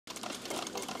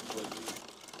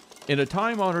In a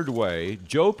time-honored way,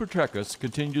 Joe Petrekas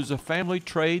continues a family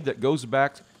trade that goes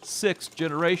back 6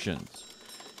 generations.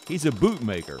 He's a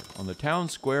bootmaker on the town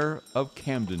square of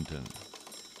Camdenton.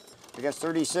 I guess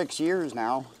 36 years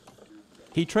now.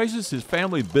 He traces his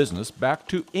family business back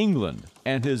to England,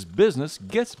 and his business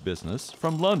gets business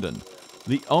from London,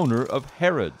 the owner of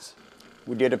Harrods.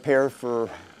 We did a pair for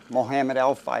Mohammed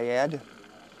Al Fayed,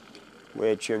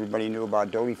 which everybody knew about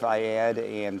Dodi Fayed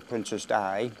and Princess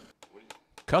Di.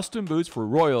 Custom boots for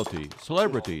royalty,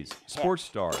 celebrities, sports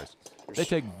stars. They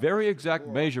take very exact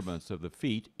measurements of the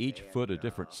feet, each foot a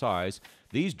different size.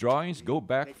 These drawings go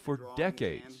back for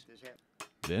decades.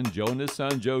 Then Joe and his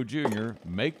son, Joe Jr.,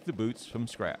 make the boots from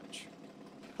scratch.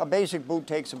 A basic boot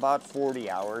takes about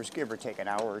 40 hours, give or take an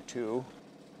hour or two.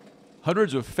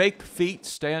 Hundreds of fake feet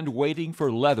stand waiting for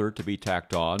leather to be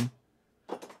tacked on.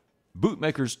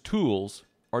 Bootmakers' tools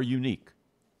are unique.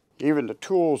 Even the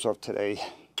tools of today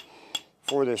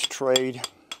for this trade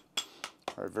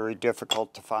are very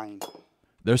difficult to find.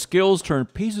 Their skills turn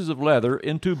pieces of leather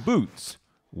into boots,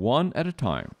 one at a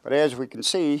time. But as we can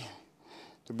see,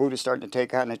 the boot is starting to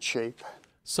take on its shape.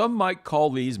 Some might call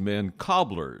these men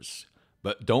cobblers,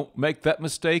 but don't make that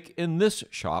mistake in this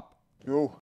shop.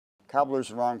 No, cobbler's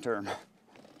the wrong term.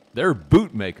 They're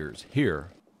bootmakers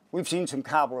here. We've seen some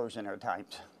cobblers in our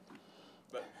times.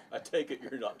 But I take it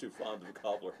you're not too fond of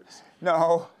cobblers.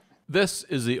 No. This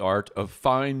is the art of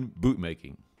fine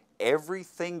bootmaking.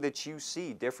 Everything that you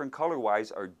see, different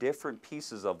color-wise, are different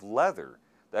pieces of leather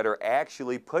that are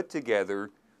actually put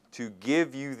together to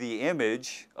give you the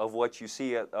image of what you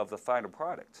see of the final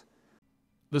product.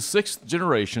 The 6th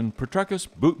generation Petrekas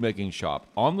bootmaking shop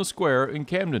on the square in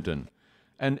Camdenton,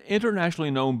 an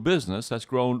internationally known business that's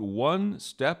grown one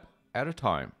step at a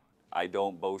time. I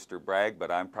don't boast or brag,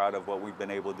 but I'm proud of what we've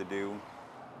been able to do.